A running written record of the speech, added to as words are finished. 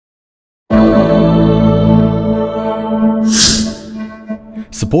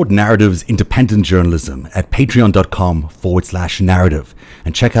Support Narrative's independent journalism at patreon.com/narrative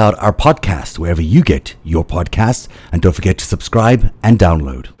and check out our podcast wherever you get your podcasts. And don't forget to subscribe and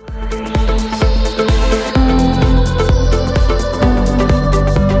download.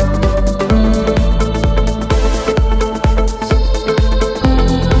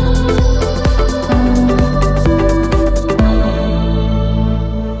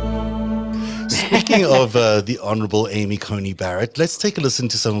 Speaking of the Honourable Amy Coney Barrett, let's take a listen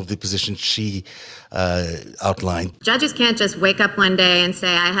to some of the positions she outlined. Judges can't just wake up one day and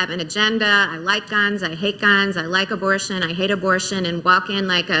say, I have an agenda, I like guns, I hate guns, I like abortion, I hate abortion, and walk in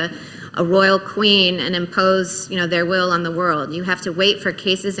like a royal queen and impose, their will on the world. You have to wait for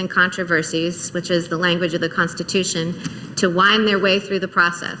cases and controversies, which is the language of the Constitution, to wind their way through the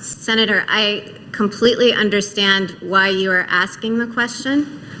process. Senator, I completely understand why you are asking the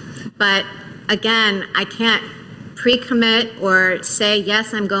question, but again, I can't pre-commit or say,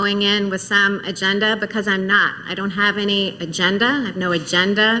 yes, I'm going in with some agenda, because I'm not. I don't have any agenda. I have no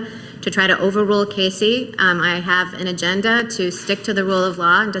agenda to try to overrule Casey. I have an agenda to stick to the rule of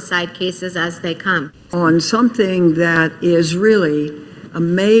law and decide cases as they come. On something that is really a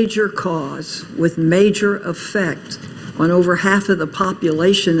major cause with major effect on over half of the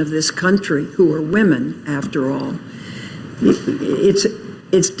population of this country, who are women, after all,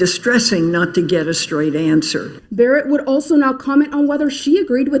 it's distressing not to get a straight answer. Barrett would also now comment on whether she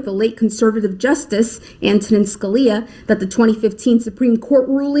agreed with the late conservative Justice Antonin Scalia that the 2015 Supreme Court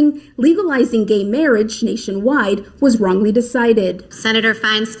ruling legalizing gay marriage nationwide was wrongly decided. Senator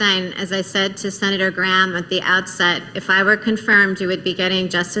Feinstein, as I said to Senator Graham at the outset, if I were confirmed, you would be getting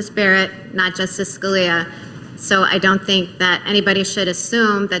Justice Barrett, not Justice Scalia. So I don't think that anybody should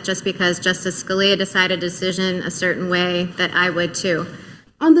assume that just because Justice Scalia decided a decision a certain way, that I would too.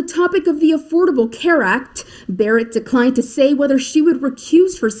 On the topic of the Affordable Care Act, Barrett declined to say whether she would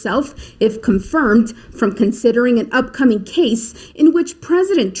recuse herself, if confirmed, from considering an upcoming case in which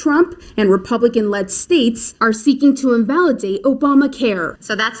President Trump and Republican-led states are seeking to invalidate Obamacare.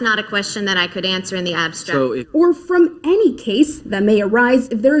 So that's not a question that I could answer in the abstract. Or from any case that may arise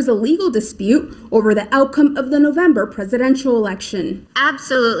if there is a legal dispute over the outcome of the November presidential election.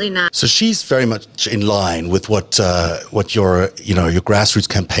 Absolutely not. So she's very much in line with what your grassroots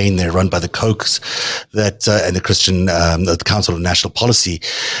campaign there, run by the Kochs, and the Christian, the Council of National Policy.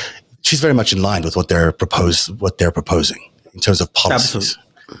 She's very much in line with what they're proposing in terms of policies.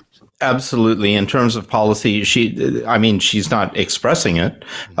 Absolutely. In terms of policy, she's not expressing it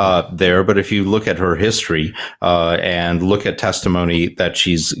there, but if you look at her history and look at testimony that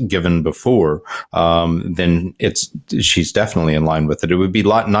she's given before, then she's definitely in line with it. It would be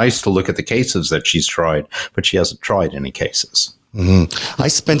nice to look at the cases that she's tried, but she hasn't tried any cases. Mm-hmm. I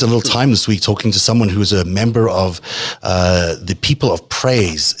spent a little time this week talking to someone who is a member of the People of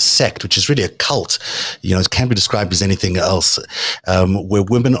Praise sect, which is really a cult. It can't be described as anything else, where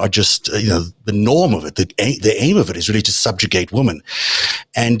women are just, the norm of it. The aim of it is really to subjugate women.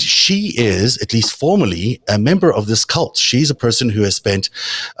 And she is, at least formally, a member of this cult. She's a person who has spent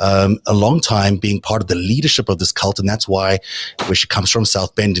a long time being part of the leadership of this cult, and that's why, where she comes from,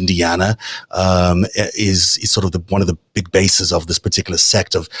 South Bend, Indiana, is sort of one of the big bases of this particular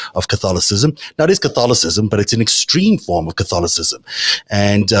sect of Catholicism. Now, it is Catholicism, but it's an extreme form of Catholicism.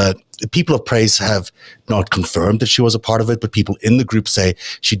 And the People of Praise have not confirmed that she was a part of it, but people in the group say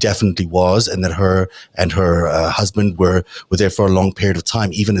she definitely was, and that her and her husband were there for a long period of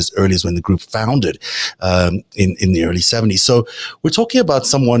time, even as early as when the group founded in the early 70s. So we're talking about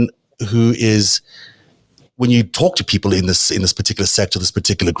someone who is, when you talk to people in this particular sector, this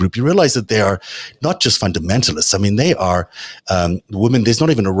particular group, you realize that they are not just fundamentalists. I mean, they are women. There's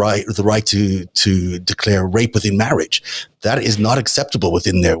not even the right to declare rape within marriage. That is not acceptable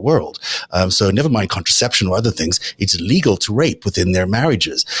within their world. So never mind contraception or other things. It's illegal to rape within their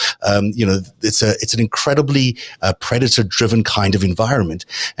marriages. It's an incredibly predator-driven kind of environment.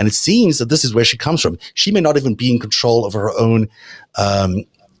 And it seems that this is where she comes from. She may not even be in control of her own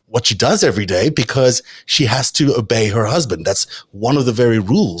what she does every day, because she has to obey her husband. That's one of the very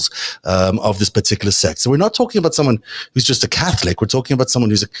rules of this particular sect. So we're not talking about someone who's just a Catholic. We're talking about someone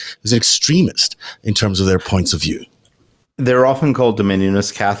who's an extremist in terms of their points of view. They're often called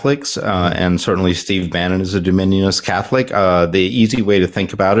Dominionist Catholics, and certainly Steve Bannon is a Dominionist Catholic. The easy way to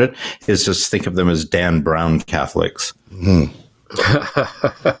think about it is just think of them as Dan Brown Catholics. Mm-hmm.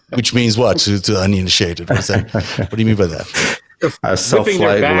 Which means what to the uninitiated? What do you mean by that?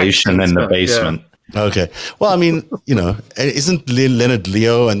 Self-flagellation in the basement. Yeah. Okay. Well, I mean, isn't Leonard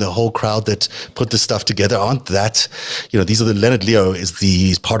Leo and the whole crowd that put this stuff together, aren't that, Leonard Leo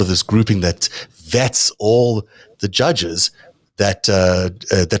is part of this grouping that vets all the judges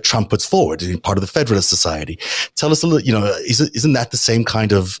that Trump puts forward, part of the Federalist Society. Tell us a little, isn't that the same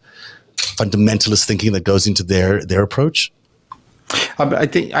kind of fundamentalist thinking that goes into their approach? I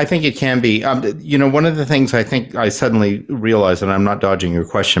think it can be. One of the things I think I suddenly realized, and I'm not dodging your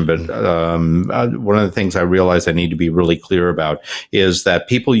question, but one of the things I realized I need to be really clear about is that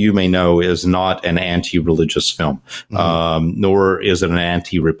People You May Know is not an anti-religious film, nor is it an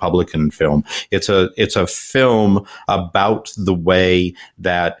anti-Republican film. It's a film about the way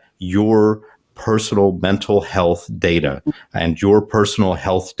that your personal mental health data and your personal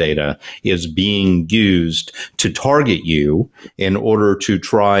health data is being used to target you in order to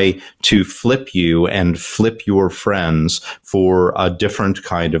try to flip you and flip your friends for a different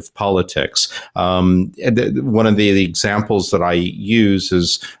kind of politics. One of the examples that I use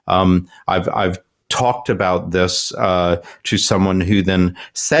is I've talked about this to someone who then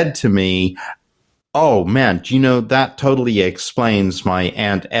said to me, "Oh man, that totally explains my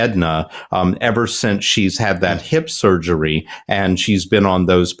Aunt Edna. Ever since she's had that hip surgery and she's been on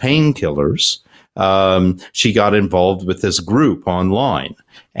those painkillers, she got involved with this group online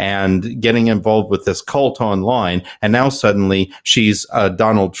and getting involved with this cult online. And now suddenly she's a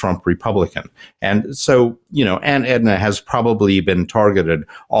Donald Trump Republican." And so, Aunt Edna has probably been targeted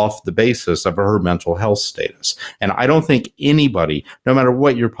off the basis of her mental health status. And I don't think anybody, no matter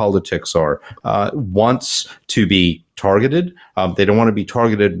what your politics are, wants to be targeted. They don't want to be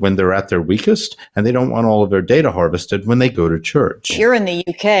targeted when they're at their weakest, and they don't want all of their data harvested when they go to church. You're in the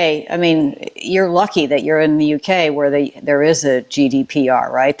UK. I mean, you're lucky that you're in the UK where there is a GDPR,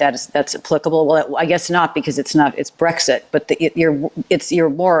 right? That's applicable. Well, I guess not, because it's Brexit, but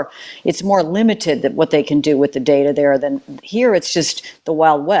it's more limited that what they can do with the data there than here. It's just the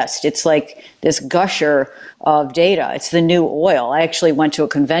Wild West. It's like this gusher of data. It's the new oil. I actually went to a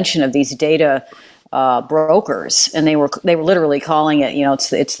convention of these data brokers, and they were literally calling it,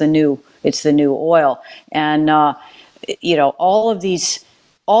 it's the new oil, and all of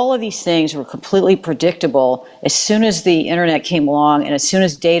these things were completely predictable as soon as the internet came along, and as soon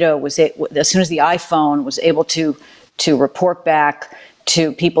as the iPhone was able to report back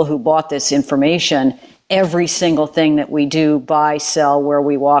to people who bought this information every single thing that we do, buy, sell, where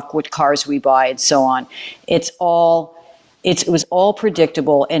we walk, what cars we buy, and so on. It was all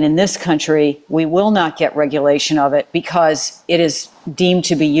predictable, and in this country, we will not get regulation of it because it is deemed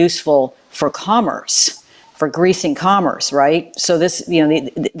to be useful for commerce, for greasing commerce, right? So this,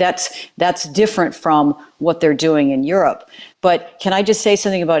 that's different from what they're doing in Europe. But can I just say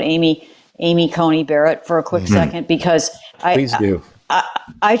something about Amy Coney Barrett for a quick second? Because Please do.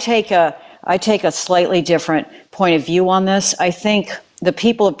 I take a slightly different point of view on this. I think the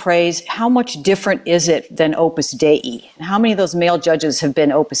People of Praise, how much different is it than Opus Dei? How many of those male judges have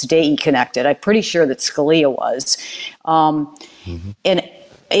been Opus Dei connected? I'm pretty sure that Scalia was. And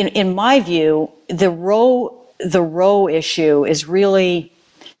in my view, the Roe issue is really,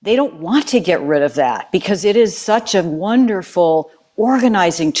 they don't want to get rid of that because it is such a wonderful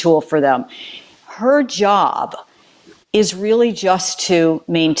organizing tool for them. Her job is really just to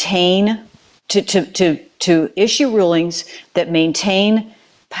maintain, to issue rulings that maintain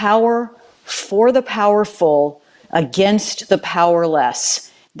power for the powerful against the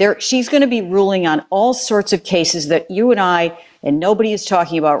powerless. She's going to be ruling on all sorts of cases that you and I and nobody is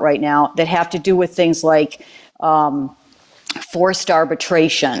talking about right now that have to do with things like forced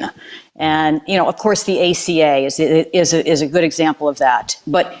arbitration. And, of course, the ACA is a good example of that.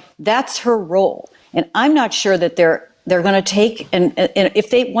 But that's her role. And I'm not sure that they're going to take, and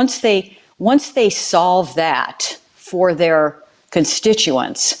if once they solve that for their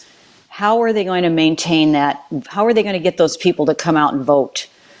constituents, how are they going to maintain that? How are they going to get those people to come out and vote?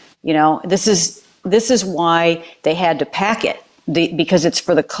 This is why they had to pack it, because it's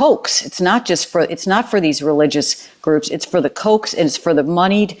for the Kochs. It's not for these religious groups. It's for the Kochs, and it's for the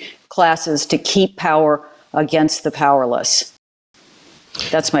moneyed classes to keep power against the powerless.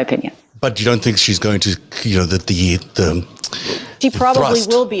 That's my opinion. But you don't think she's going to, she probably thrust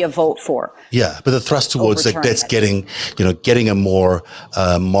will be a vote for. Yeah, but the thrust towards that's overturning getting a more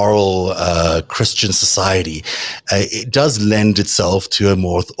moral Christian society, it does lend itself to a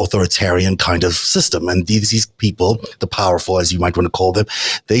more authoritarian kind of system. And these people, the powerful, as you might want to call them,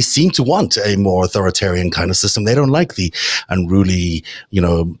 they seem to want a more authoritarian kind of system. They don't like the unruly,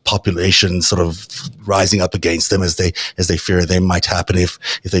 population sort of rising up against them as they fear they might happen if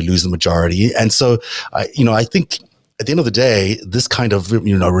they lose the majority. And so, I think, at the end of the day, this kind of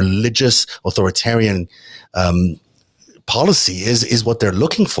religious authoritarian policy is what they're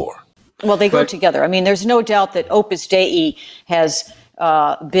looking for. Well, they go together. I mean, there's no doubt that Opus Dei has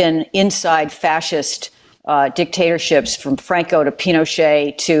been inside fascist dictatorships from Franco to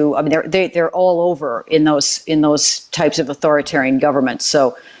Pinochet to, I mean, they're all over in those types of authoritarian governments.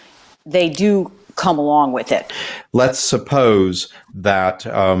 So they do come along with it. Let's suppose that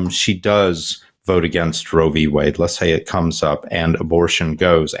she does vote against Roe v. Wade. Let's say it comes up and abortion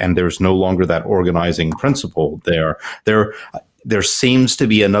goes, and there's no longer that organizing principle there. There seems to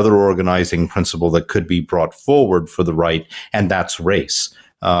be another organizing principle that could be brought forward for the right, and that's race.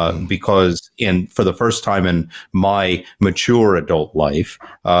 Because for the first time in my mature adult life,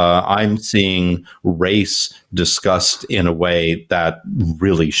 I'm seeing race discussed in a way that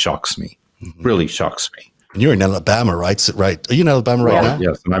really shocks me. Really shocks me. And you're in Alabama, right? Right? Are you in Alabama right now?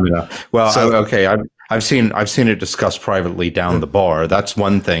 Yes, I'm in. I've seen it discussed privately down the bar. That's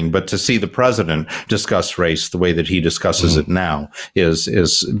one thing, but to see the president discuss race the way that he discusses it now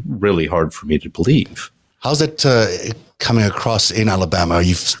is really hard for me to believe. How's it coming across in Alabama? Are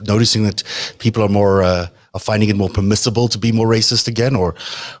you noticing that people are more are finding it more permissible to be more racist again, or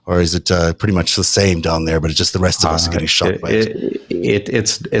is it pretty much the same down there? But it's just the rest of us are getting shocked by it.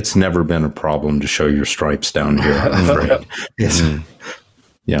 It's never been a problem to show your stripes down here, I'm afraid.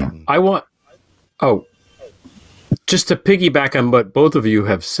 Yeah. Just to piggyback on what both of you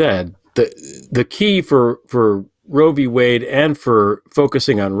have said, the key for Roe v. Wade and for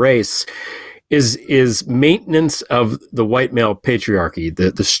focusing on race is maintenance of the white male patriarchy,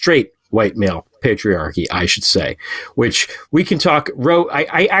 the straight white male patriarchy, I should say, which we can talk. Roe,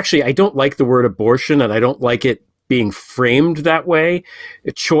 I don't like the word abortion, and I don't like it being framed that way.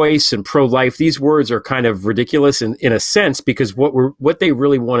 Choice and pro-life, these words are kind of ridiculous in a sense, because what they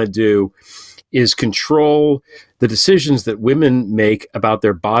really want to do is control the decisions that women make about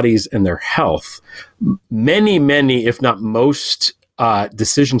their bodies and their health. Many, if not most,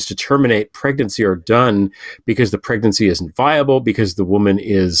 decisions to terminate pregnancy are done because the pregnancy isn't viable, because the woman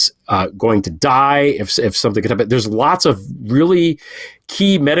is going to die if something could happen. There's lots of really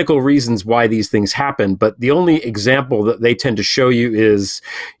key medical reasons why these things happen, but the only example that they tend to show you is,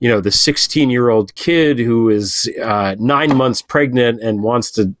 the 16-year-old kid who is 9 months pregnant and wants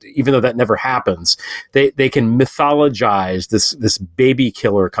to, even though that never happens, they can mythologize this baby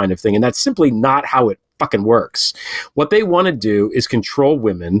killer kind of thing, and that's simply not how it fucking works. What they want to do is control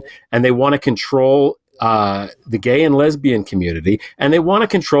women, and they want to control the gay and lesbian community, and they want to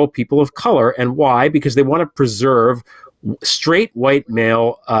control people of color. And why? Because they want to preserve straight white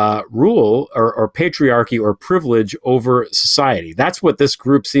male rule or patriarchy or privilege over society. That's what this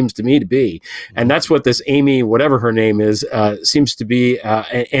group seems to me to be. And that's what this Amy, whatever her name is, seems to be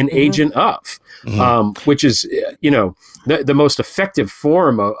an agent of, which is, the most effective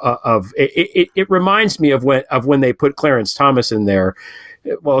form of it reminds me of when they put Clarence Thomas in there.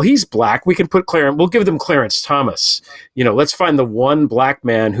 Well, he's black. We can put we'll give them Clarence Thomas. Let's find the one black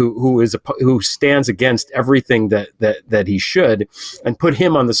man who stands against everything that he should, and put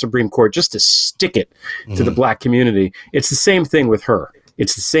him on the Supreme Court just to stick it to the black community. It's the same thing with her.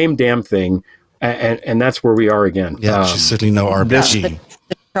 It's the same damn thing, and that's where we are again. Yeah, she's certainly no RPG.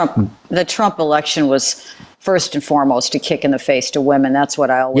 The Trump election was first and foremost a kick in the face to women. That's what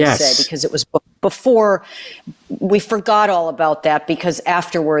I always say, because it was before. We forgot all about that because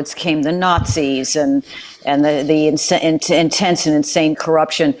afterwards came the Nazis and the intense and insane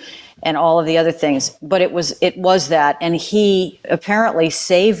corruption and all of the other things. But it was that, and he apparently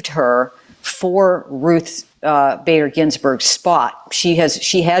saved her for Ruth Bader Ginsburg's spot. She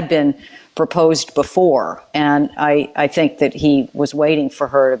had been proposed before, and I think that he was waiting for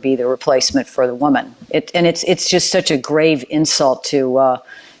her to be the replacement for the woman. It's just such a grave insult to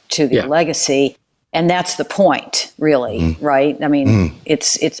the legacy. And that's the point, really, right? I mean,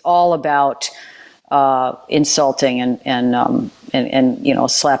 it's all about insulting and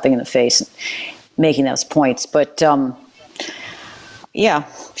slapping in the face, and making those points. But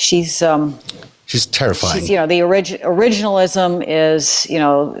she's terrifying. She's, the originalism is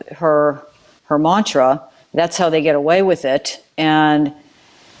her mantra. That's how they get away with it, and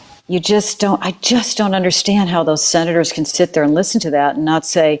I just don't understand how those senators can sit there and listen to that and not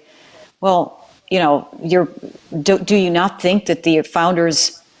say, well, do you not think that the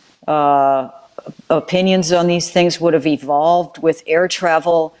founders' opinions on these things would have evolved with air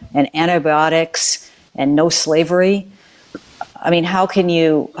travel and antibiotics and no slavery? I mean, how can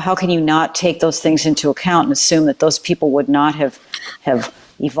you not take those things into account and assume that those people would not have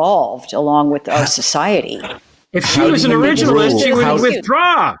evolved along with our society? If she was an originalist, she would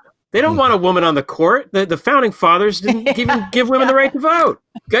withdraw. They don't want a woman on the court. The founding fathers didn't even give women the right to vote.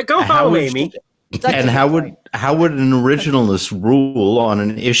 Go home, Amy. And how would an originalist rule on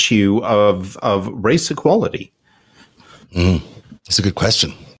an issue of race equality? That's a good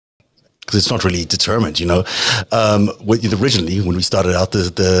question. because it's not really determined, originally when we started out,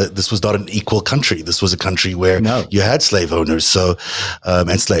 this was not an equal country. This was a country where you had slave owners,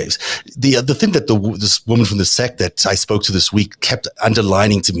 and slaves. The thing that this woman from the sect that I spoke to this week kept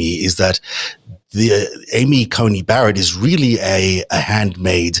underlining to me is that Amy Coney Barrett is really a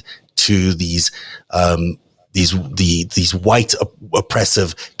handmaid to these white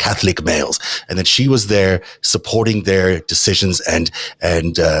oppressive Catholic males, and that she was there supporting their decisions and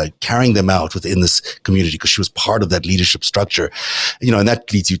carrying them out within this community because she was part of that leadership structure, and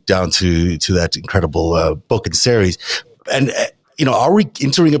that leads you down to that incredible book and series. And are we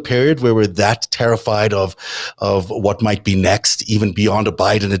entering a period where we're that terrified of what might be next, even beyond a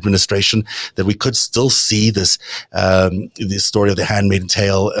Biden administration, that we could still see this story of the Handmaid's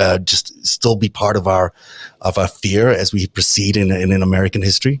Tale just still be part of our fear as we proceed in American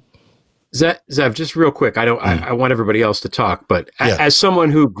history? Zev, just real quick, I want everybody else to talk, but as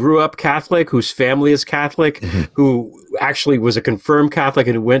someone who grew up Catholic, whose family is Catholic, who actually was a confirmed Catholic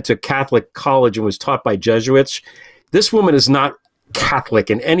and who went to Catholic college and was taught by Jesuits, this woman is not Catholic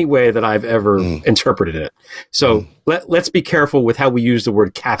in any way that I've ever interpreted it. So let's be careful with how we use the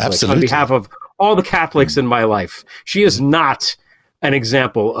word Catholic. Absolutely. On behalf of all the Catholics in my life. She is not an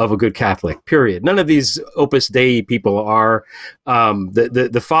example of a good Catholic, period. None of these Opus Dei people are.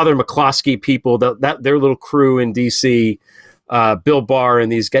 The Father McCloskey people, their little crew in D.C., Bill Barr and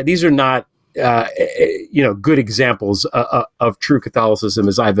these guys, these are not good examples of true Catholicism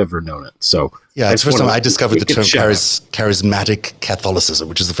as I've ever known it. So it's the first time I discovered the term charismatic Catholicism,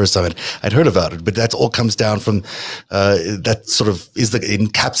 which is the first time I'd heard about it. But that all comes down from that sort of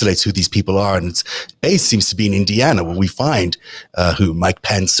encapsulates who these people are, and its base seems to be in Indiana, where we find Mike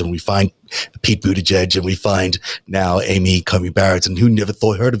Pence, and we find Pete Buttigieg, and we find now Amy Coney Barrett, and who never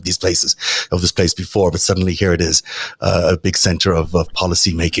heard of this place before, but suddenly here it is, a big center of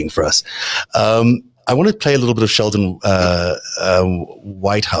policy making for us. I want to play a little bit of Sheldon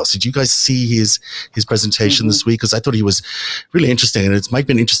Whitehouse. Did you guys see his presentation this week? Because I thought he was really interesting, and it might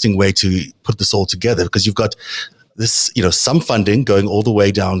be an interesting way to put this all together, because you've got this, some funding going all the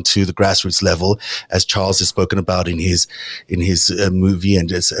way down to the grassroots level, as Charles has spoken about in his movie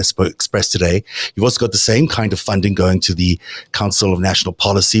and as expressed today. You've also got the same kind of funding going to the Council of National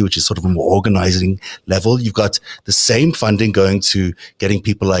Policy, which is sort of a more organizing level. You've got the same funding going to getting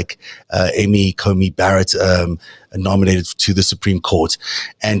people like Amy Coney Barrett nominated to the Supreme Court.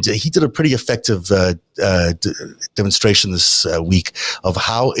 And he did a pretty effective demonstration this week of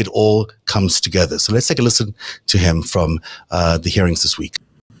how it all comes together. So let's take a listen to him from the hearings this week.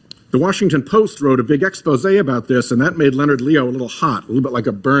 The Washington Post wrote a big expose about this, and that made Leonard Leo a little hot, a little bit like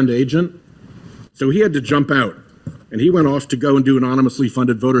a burned agent. So he had to jump out, and he went off to go and do anonymously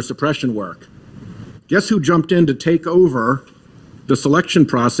funded voter suppression work. Guess who jumped in to take over the selection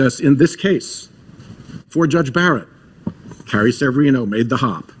process in this case? For Judge Barrett. Carrie Severino made the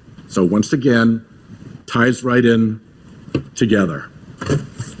hop. So once again, ties right in together.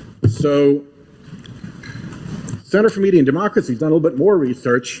 So Center for Media and Democracy has done a little bit more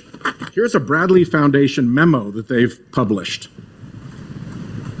research. Here's a Bradley Foundation memo that they've published.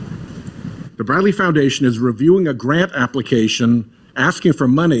 The Bradley Foundation is reviewing a grant application asking for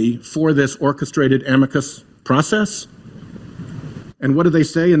money for this orchestrated amicus process. And what do they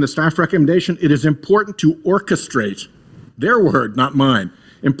say in the staff recommendation? It is important to orchestrate, their word, not mine,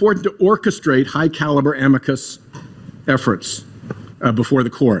 important to orchestrate high caliber amicus efforts before the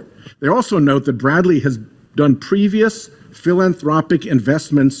court. They also note that Bradley has done previous philanthropic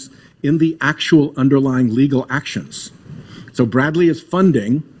investments in the actual underlying legal actions. So Bradley is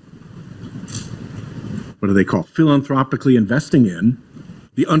funding, what do they call, philanthropically investing in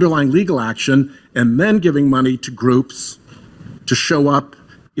the underlying legal action, and then giving money to groups to show up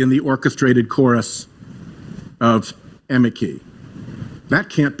in the orchestrated chorus of amici. That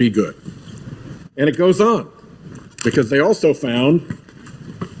can't be good. And it goes on, because they also found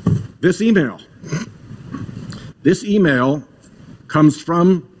this email. This email comes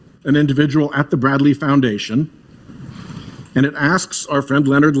from an individual at the Bradley Foundation, and it asks our friend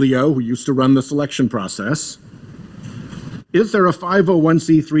Leonard Leo, who used to run the selection process, is there a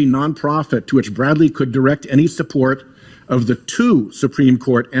 501c3 nonprofit to which Bradley could direct any support of the two Supreme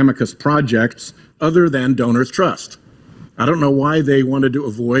Court amicus projects other than Donors Trust? I don't know why they wanted to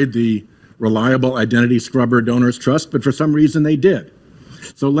avoid the reliable identity scrubber Donors Trust, but for some reason they did.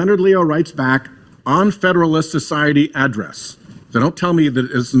 So Leonard Leo writes back on Federalist Society address. So don't tell me that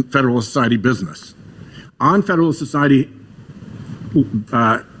it isn't Federalist Society business. On Federalist Society,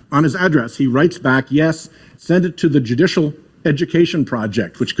 on his address, he writes back, yes, send it to the Judicial Education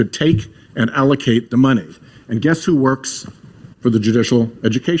Project, which could take and allocate the money. And guess who works for the Judicial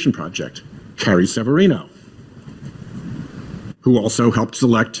Education Project, Carrie Severino, who also helped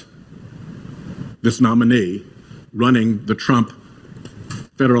select this nominee running the Trump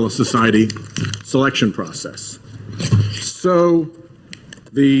Federalist Society selection process. So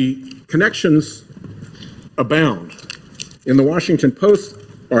the connections abound. In the Washington Post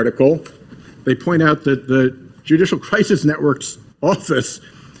article, they point out that the Judicial Crisis Network's office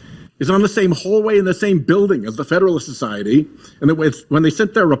is on the same hallway in the same building as the Federalist Society, and that when they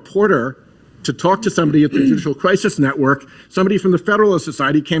sent their reporter to talk to somebody at the Judicial Crisis Network, somebody from the Federalist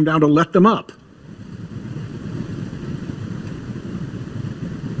Society came down to let them up.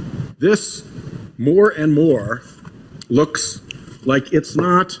 This more and more looks like it's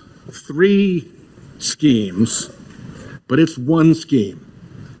not 3 schemes, but it's one scheme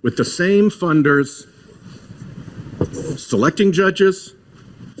with the same funders selecting judges,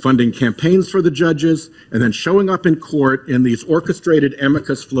 funding campaigns for the judges, and then showing up in court in these orchestrated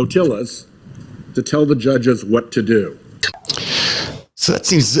amicus flotillas to tell the judges what to do. So that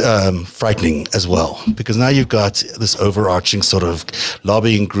seems frightening as well, because now you've got this overarching sort of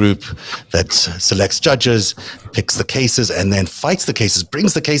lobbying group that selects judges, picks the cases, and then fights the cases,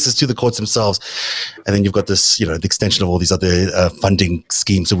 brings the cases to the courts themselves. And then you've got this, the extension of all these other funding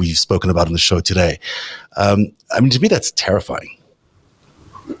schemes that we've spoken about on the show today. To me, that's terrifying.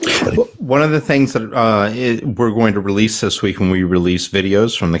 One of the things that we're going to release this week when we release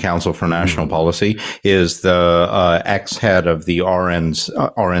videos from the Council for National Policy is the ex-head of the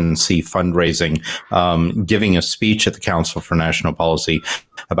RNC fundraising giving a speech at the Council for National Policy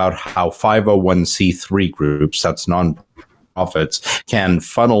about how 501c3 groups, that's nonprofits, can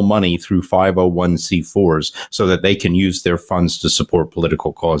funnel money through 501c4s so that they can use their funds to support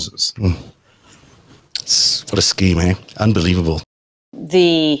political causes. What a scheme, eh? Unbelievable.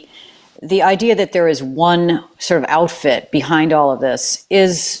 The idea that there is one sort of outfit behind all of this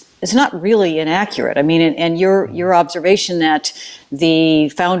is not really inaccurate. I mean, and your observation that the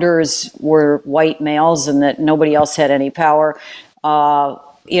founders were white males and that nobody else had any power,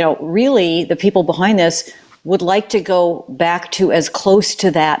 really the people behind this would like to go back to as close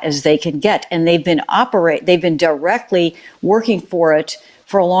to that as they can get. And they've been directly working for it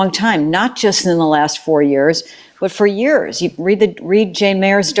for a long time, not just in the last 4 years, but for years. You read Jane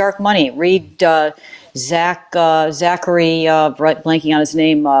Mayer's Dark Money, read Zachary, blanking on his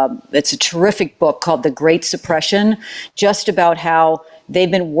name. It's a terrific book called The Great Suppression, just about how they've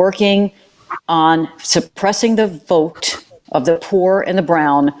been working on suppressing the vote of the poor and the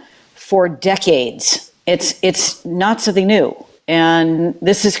brown for decades. It's not something new. And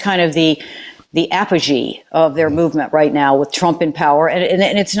this is kind of the apogee of their movement right now with Trump in power.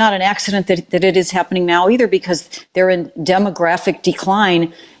 And it's not an accident that it is happening now either, because they're in demographic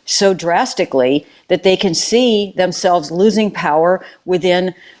decline so drastically that they can see themselves losing power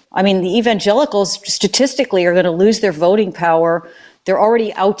within, the evangelicals statistically are going to lose their voting power. They're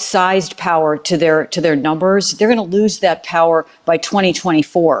already outsized power to their numbers. They're going to lose that power by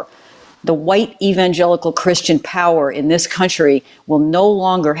 2024. The white evangelical Christian power in this country will no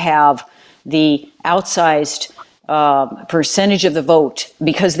longer have the outsized percentage of the vote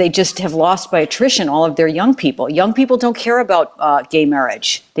because they just have lost by attrition all of their young people. Young people don't care about gay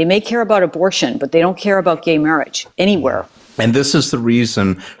marriage. They may care about abortion, but they don't care about gay marriage anywhere. And this is the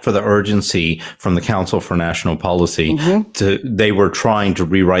reason for the urgency from the Council for National Policy. They were trying to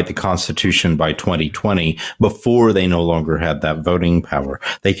rewrite the Constitution by 2020 before they no longer had that voting power.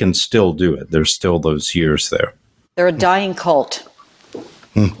 They can still do it. There's still those years there. They're a dying cult.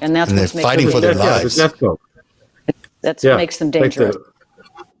 And that's what's fighting for their lives. That's what makes them dangerous.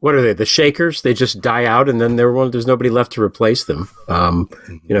 What are they? The Shakers? They just die out, and then there's nobody left to replace them.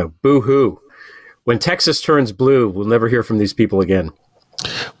 Boo-hoo. When Texas turns blue, we'll never hear from these people again.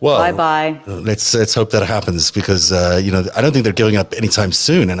 Well, bye-bye. Let's hope that happens, because I don't think they're giving up anytime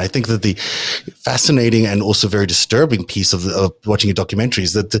soon. And I think that the fascinating and also very disturbing piece of watching a documentary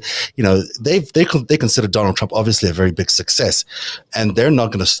is that they consider Donald Trump obviously a very big success, and they're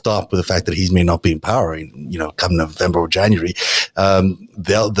not going to stop with the fact that he may not be in power. Come November or January,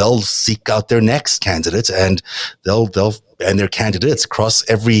 they'll seek out their next candidate, and they'll their candidates across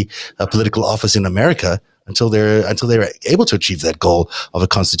every political office in America until they're able to achieve that goal of a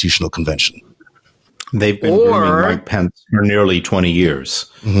constitutional convention. They've been grooming Mike Pence for nearly 20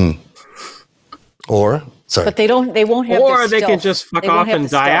 years. Mm-hmm. But they won't have. Or they can just fuck off and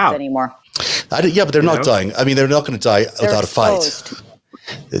die out anymore. But they're not dying. They're not going to die without a fight.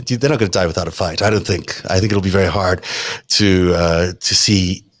 They're not going to die without a fight. I don't think. I think it'll be very hard to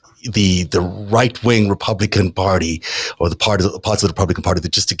see the right-wing Republican Party or the parts of the Republican Party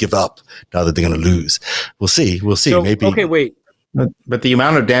that just to give up now that they're going to lose. We'll see. So, Maybe. Okay, wait. But the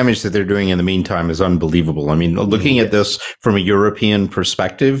amount of damage that they're doing in the meantime is unbelievable. I mean, looking at this from a European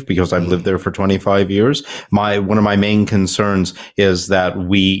perspective, because I've lived there for 25 years, one of my main concerns is that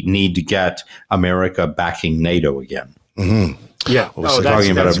we need to get America backing NATO again. Mm-hmm. Yeah,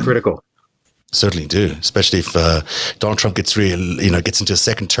 that's critical. Certainly do, especially if Donald Trump gets into a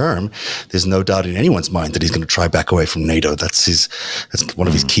second term. There's no doubt in anyone's mind that he's going to try back away from NATO. That's one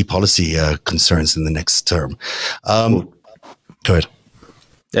of his key policy concerns in the next term. Go ahead.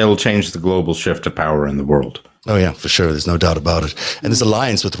 It'll change the global shift of power in the world. Oh yeah, for sure. There's no doubt about it. And this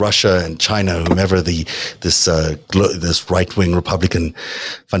alliance with Russia and China, whomever this right-wing Republican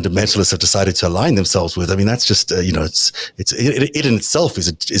fundamentalists have decided to align themselves with. I mean, that's just it in itself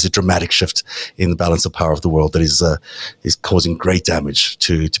is a dramatic shift in the balance of power of the world that is causing great damage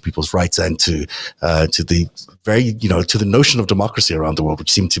to people's rights and to the very to the notion of democracy around the world,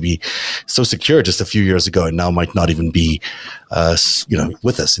 which seemed to be so secure just a few years ago and now might not even be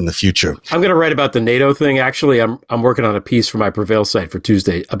with us in the future. I'm going to write about the NATO thing. Actually, I'm working on a piece for my Prevail site for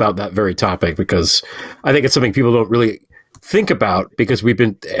Tuesday about that very topic, because I think it's something people don't really think about, because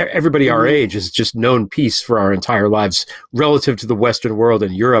everybody our age has just known peace for our entire lives relative to the Western world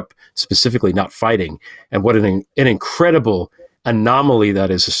and Europe specifically not fighting. And what an incredible anomaly that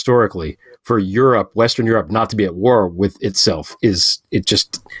is historically for Europe, Western Europe, not to be at war with itself.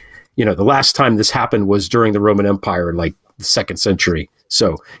 The last time this happened was during the Roman Empire in like the 2nd century.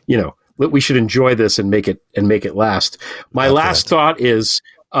 So, we should enjoy this and make it last. My last thought is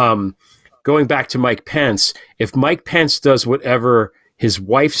going back to Mike Pence. If Mike Pence does whatever his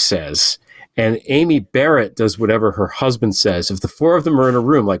wife says and Amy Barrett does whatever her husband says, if the four of them are in a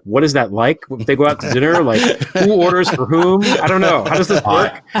room, like, what is that like? If they go out to dinner, like, who orders for whom? I don't know. How does this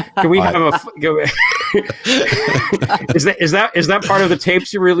work? Can we have is that part of the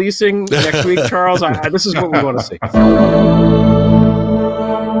tapes you're releasing next week, Charles? This is what we want to see.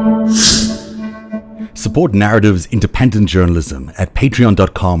 Support Narrative's independent journalism at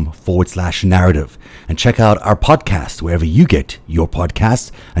patreon.com/narrative and check out our podcast wherever you get your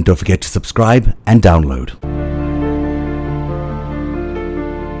podcasts, and don't forget to subscribe and download.